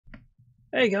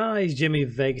Hey guys, Jimmy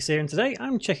Vegas here, and today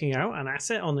I'm checking out an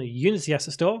asset on the Unity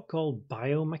asset store called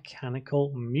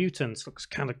Biomechanical Mutant. Looks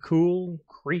kind of cool,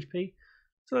 creepy.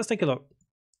 So let's take a look.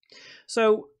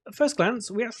 So at first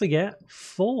glance, we actually get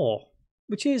 4,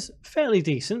 which is fairly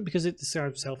decent because it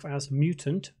describes itself as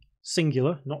mutant,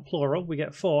 singular, not plural. We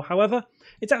get 4. However,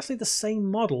 it's actually the same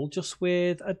model, just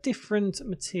with a different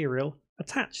material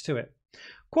attached to it.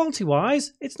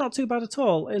 Quality-wise, it's not too bad at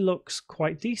all. It looks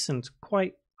quite decent,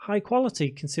 quite high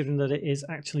quality considering that it is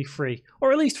actually free,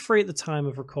 or at least free at the time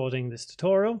of recording this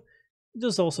tutorial. It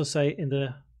does also say in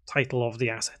the title of the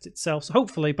asset itself, so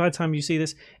hopefully by the time you see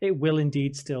this it will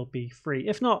indeed still be free.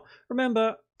 If not,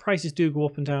 remember, prices do go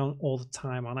up and down all the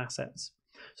time on assets.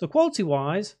 So quality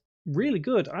wise, really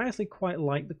good. I actually quite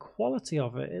like the quality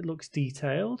of it. It looks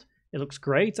detailed, it looks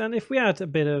great, and if we add a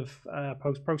bit of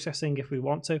post-processing, if we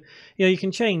want to, you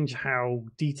can change how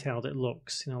detailed it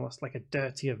looks. That's like a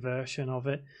dirtier version of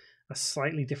it, a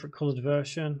slightly different colored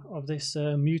version of this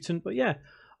mutant. But yeah,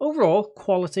 overall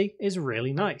quality is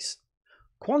really nice.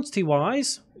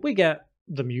 Quantity-wise, we get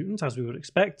the mutant as we would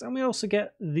expect, and we also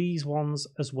get these ones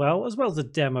as well as the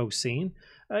demo scene.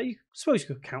 You suppose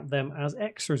you could count them as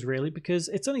extras really, because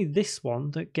it's only this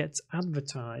one that gets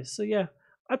advertised. So yeah,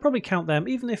 I'd probably count them,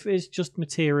 even if it's just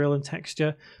material and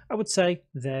texture. I would say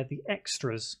they're the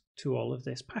extras to all of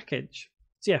this package.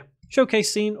 So yeah,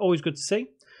 showcase scene, always good to see.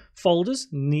 Folders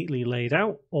neatly laid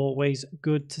out, always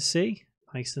good to see.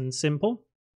 Nice and simple.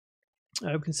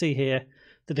 We can see here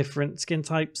the different skin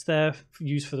types there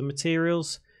used for the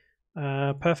materials.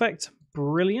 Perfect,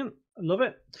 brilliant, I love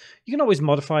it. You can always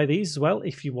modify these as well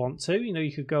if you want to.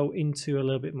 You could go into a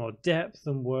little bit more depth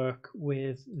and work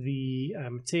with the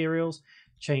materials,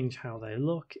 change how they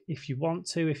look if you want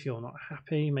to. If you're not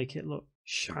happy, make it look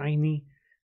shiny,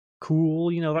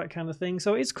 cool, that kind of thing.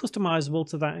 So it's customizable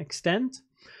to that extent.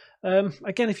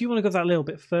 Again, if you want to go that little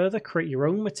bit further, create your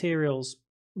own materials,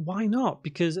 why not?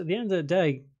 Because at the end of the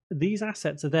day, these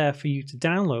assets are there for you to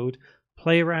download,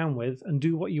 play around with, and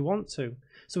do what you want to.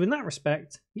 So in that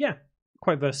respect, yeah,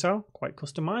 quite versatile, quite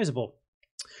customizable.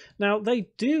 Now, they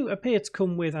do appear to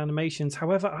come with animations.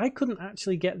 However, I couldn't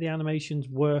actually get the animations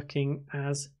working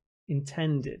as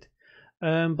intended.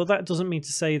 But that doesn't mean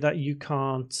to say that you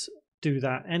can't do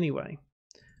that anyway.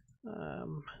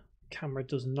 Camera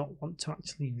does not want to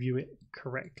actually view it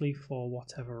correctly for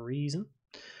whatever reason.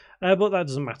 But that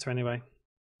doesn't matter anyway.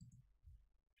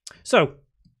 So,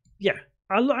 yeah,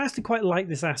 I actually quite like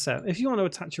this asset. If you want to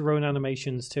attach your own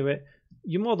animations to it,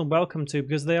 you're more than welcome to,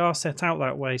 because they are set out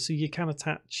that way, so you can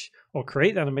attach or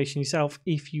create the animation yourself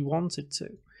if you wanted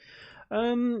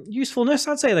to. Usefulness,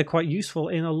 I'd say they're quite useful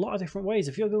in a lot of different ways.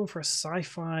 If you're going for a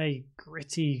sci-fi,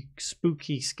 gritty,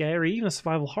 spooky, scary, even a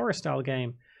survival horror style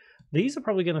game, these are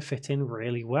probably going to fit in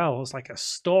really well. It's like a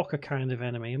stalker kind of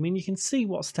enemy. I mean, you can see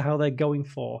what style they're going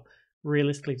for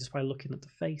realistically just by looking at the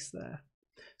face there.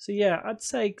 So yeah, I'd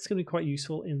say it's going to be quite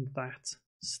useful in that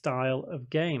style of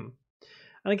game.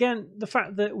 And again, the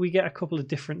fact that we get a couple of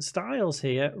different styles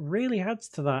here really adds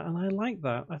to that, and I like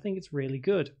that. I think it's really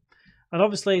good. And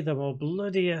obviously the more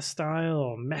bloodier style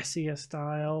or messier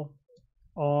style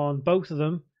on both of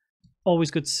them, always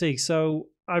good to see. So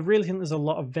I really think there's a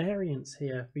lot of variance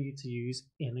here for you to use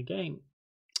in a game.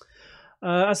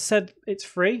 As I said, it's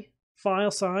free. File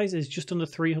size is just under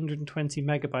 320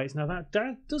 megabytes. Now that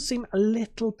does seem a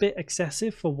little bit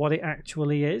excessive for what it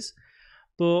actually is,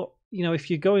 but if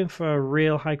you're going for a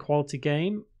real high quality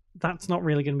game, that's not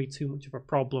really going to be too much of a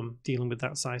problem dealing with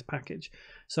that size package.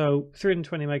 So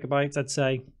 320 megabytes, I'd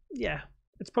say, yeah,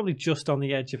 it's probably just on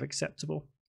the edge of acceptable.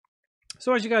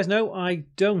 So as you guys know, I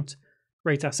don't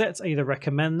rate assets. I either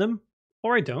recommend them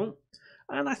or I don't,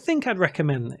 and I think I'd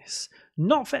recommend this.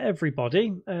 Not for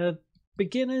everybody.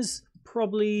 Beginners,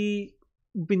 probably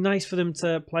would be nice for them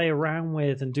to play around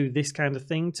with and do this kind of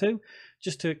thing too,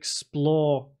 just to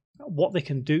explore what they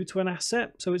can do to an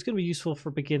asset. So it's going to be useful for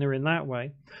a beginner in that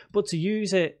way. But to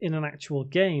use it in an actual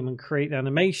game and create the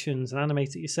animations and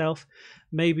animate it yourself,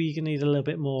 maybe you're going to need a little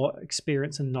bit more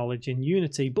experience and knowledge in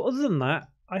Unity. But other than that,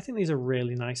 I think these are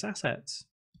really nice assets.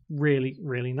 Really,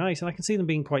 really nice. And I can see them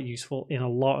being quite useful in a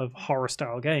lot of horror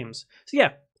style games. So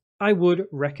yeah, I would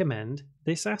recommend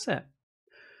this asset.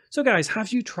 So guys,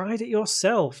 have you tried it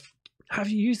yourself? Have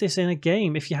you used this in a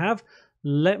game? If you have,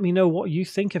 let me know what you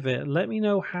think of it. Let me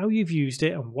know how you've used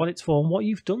it and what it's for and what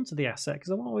you've done to the asset, because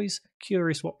I'm always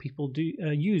curious what people do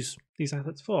use these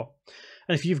assets for.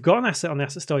 And if you've got an asset on the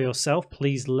asset store yourself,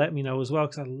 please let me know as well,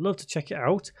 because I'd love to check it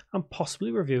out and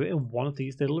possibly review it in one of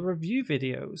these little review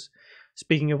videos.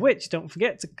 Speaking of which, don't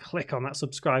forget to click on that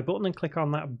subscribe button and click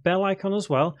on that bell icon as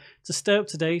well to stay up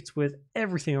to date with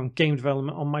everything on game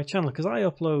development on my channel, because I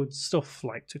upload stuff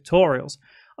like tutorials.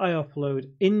 I upload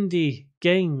indie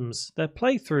games, their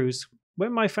playthroughs.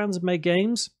 When my fans have made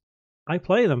games, I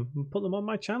play them and put them on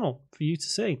my channel for you to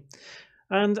see.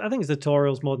 And I think it's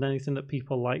tutorials more than anything that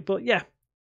people like. But yeah,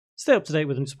 stay up to date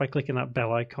with them just by clicking that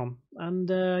bell icon. And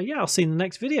yeah, I'll see you in the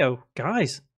next video.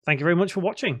 Guys, thank you very much for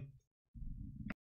watching.